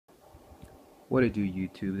What it do,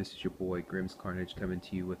 YouTube? This is your boy Grimm's Carnage coming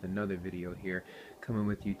to you with another video here,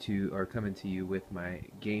 coming to you with my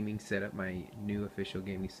gaming setup, my new official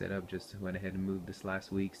gaming setup. Just went ahead and moved this last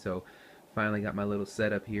week, so finally got my little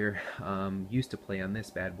setup here. Used to play on this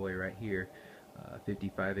bad boy right here,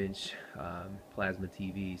 55-inch plasma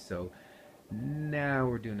TV. So now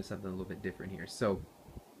we're doing something a little bit different here. So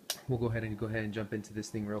we'll go ahead and jump into this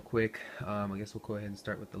thing real quick. I guess we'll go ahead and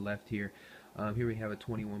start with the left here. Here we have a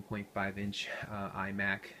 21.5-inch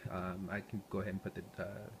iMac. I can go ahead and put the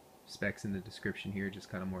specs in the description here, just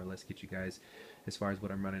kind of more or less get you guys as far as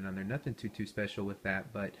what I'm running on there. Nothing too special with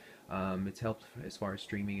that, but it's helped as far as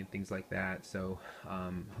streaming and things like that. So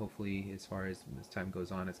hopefully, as far as time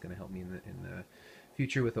goes on, it's going to help me in the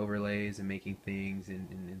future with overlays and making things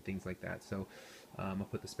and things like that. So I'll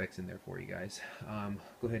put the specs in there for you guys.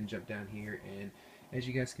 Go ahead and jump down here, and as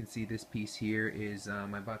you guys can see, this piece here is I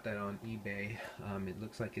bought that on eBay. It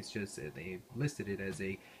looks like it's just they listed it as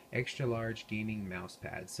a extra large gaming mouse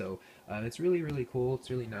pad. So it's really cool. It's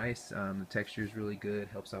really nice. The texture is really good.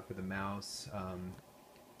 Helps out for the mouse.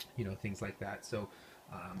 You know, things like that. So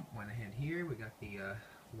went ahead here. We got the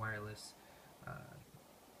wireless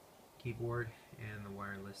keyboard and the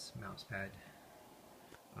wireless mouse pad,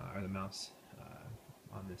 or the mouse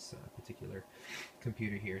on this particular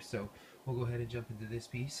computer here. So we'll go ahead and jump into this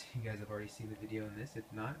piece. You guys have already seen the video on this. If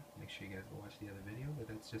not, make sure you guys go watch the other video. But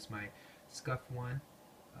that's just my Scuf 1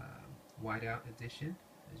 whiteout edition.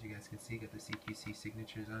 As you guys can see, got the CQC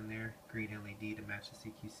signatures on there. Green LED to match the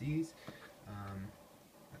CQCs.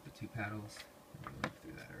 Got the two paddles. We went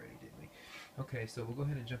through that already, didn't we? Okay, so we'll go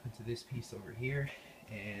ahead and jump into this piece over here.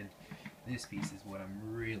 And this piece is what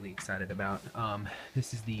I'm really excited about.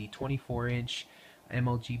 This is the 24-inch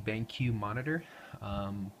MLG BenQ monitor,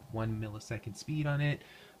 1 millisecond speed on it.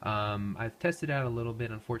 I've tested out a little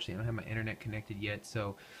bit. Unfortunately, I don't have my internet connected yet,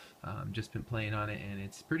 so just been playing on it, and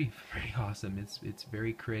it's pretty awesome. It's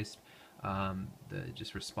very crisp. The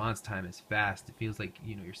just response time is fast. It feels like,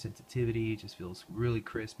 you know, your sensitivity just feels really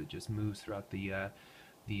crisp. It just moves throughout the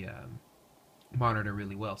monitor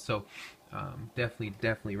really well. So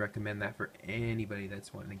definitely recommend that for anybody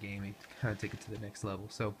that's wanting to game and kind of take it to the next level.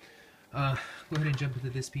 So go ahead and jump into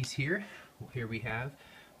this piece here. Here we have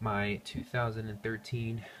my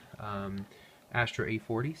 2013 Astro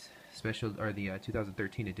A40s special, or the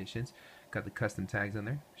 2013 editions. Got the custom tags on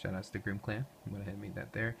there. Shout out to the Grimm Clan. I went ahead and made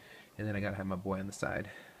that there. And then I gotta have my boy on the side,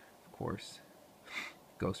 of course,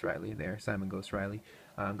 Ghost Riley there, Simon Ghost Riley.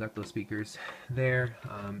 Got those speakers there.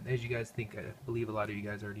 As you guys think, I believe a lot of you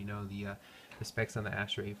guys already know, the specs on the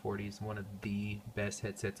Astro A40 is one of the best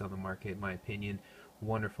headsets on the market, in my opinion.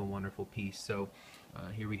 Wonderful piece. So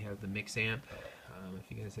here we have the mix amp. If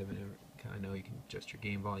you guys haven't ever kind of know, you can adjust your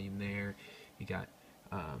game volume there. You got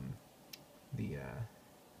the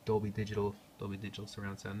Dolby Digital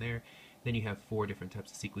surround sound there. Then you have 4 different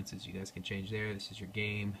types of sequences you guys can change there. This is your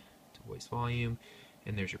game to voice volume,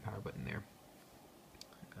 and there's your power button there.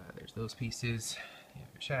 There's those pieces. You have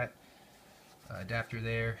your chat adapter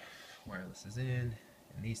there. Wireless is in,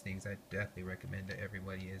 and these things I definitely recommend to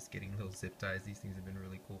everybody is getting those zip ties. These things have been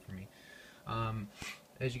really cool for me.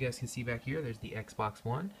 As you guys can see back here, there's the Xbox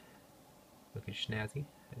One, looking snazzy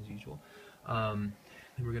as usual. And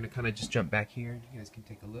we're gonna kind of just jump back here. You guys can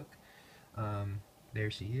take a look.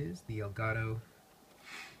 There she is, the Elgato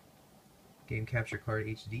Game Capture Card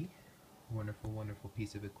HD. Wonderful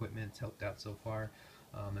piece of equipment. It's helped out so far.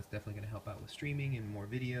 That's definitely going to help out with streaming and more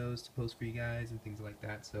videos to post for you guys and things like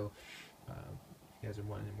that. So if you guys are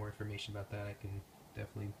wanting more information about that, I can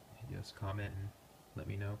definitely just comment and let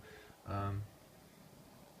me know.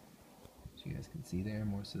 So you guys can see there,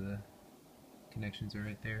 most of the connections are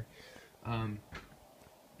right there.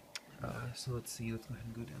 So let's see, let's go ahead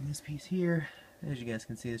and go down this piece here. As you guys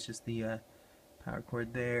can see, it's just the power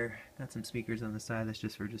cord there. Got some speakers on the side. That's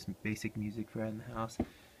just for basic music for out in the house.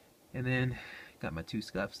 And then got my 2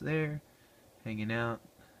 Scufs there hanging out.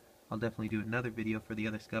 I'll definitely do another video for the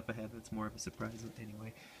other Scuf I have. That's more of a surprise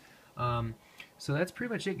anyway. So that's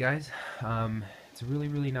pretty much it, guys. It's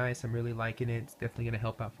really nice. I'm really liking it. It's definitely going to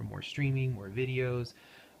help out for more streaming, more videos,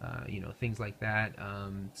 you know, things like that.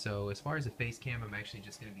 So as far as the face cam, I'm actually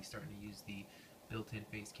just going to be starting to use the built-in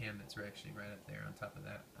face cam that's actually right up there on top of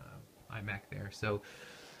that iMac there. So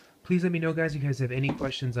please let me know, guys, if you guys have any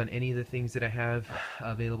questions on any of the things that I have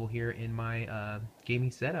available here in my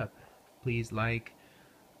gaming setup. Please like,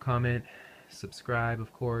 comment, subscribe,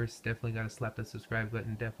 of course. Definitely got to slap that subscribe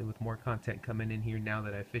button, definitely, with more content coming in here now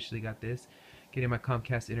that I officially got this. Getting my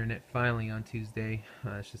Comcast internet finally on Tuesday.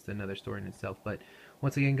 It's just another story in itself. But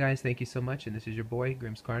once again, guys, thank you so much, and this is your boy,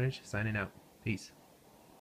 Grimm's Carnage, signing out. Peace.